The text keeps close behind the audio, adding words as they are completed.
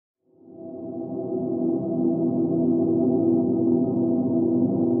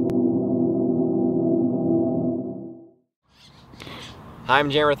Hi,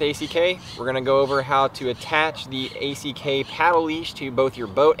 I'm Jeremy with ACK. We're going to go over how to attach the ACK paddle leash to both your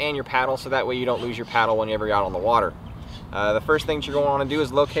boat and your paddle, so that way you don't lose your paddle whenever you're out on the water. The first thing that you're going to want to do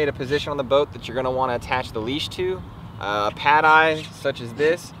is locate a position on the boat that you're going to want to attach the leash to. A pad eye such as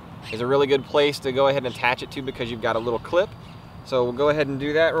this is a really good place to go ahead and attach it to because you've got a little clip. So we'll go ahead and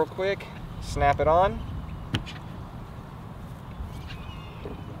do that real quick. Snap it on.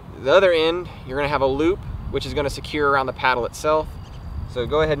 The other end, you're going to have a loop which is going to secure around the paddle itself. So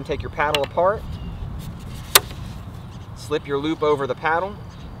go ahead and take your paddle apart, slip your loop over the paddle,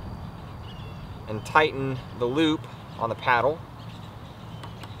 and tighten the loop on the paddle.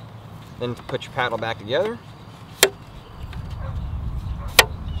 Then put your paddle back together,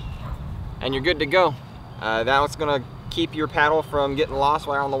 and you're good to go. That's going to keep your paddle from getting lost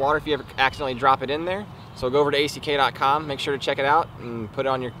while you're on the water if you ever accidentally drop it in there. So go over to ack.com, make sure to check it out, and put it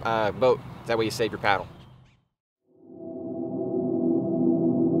on your boat. That way you save your paddle.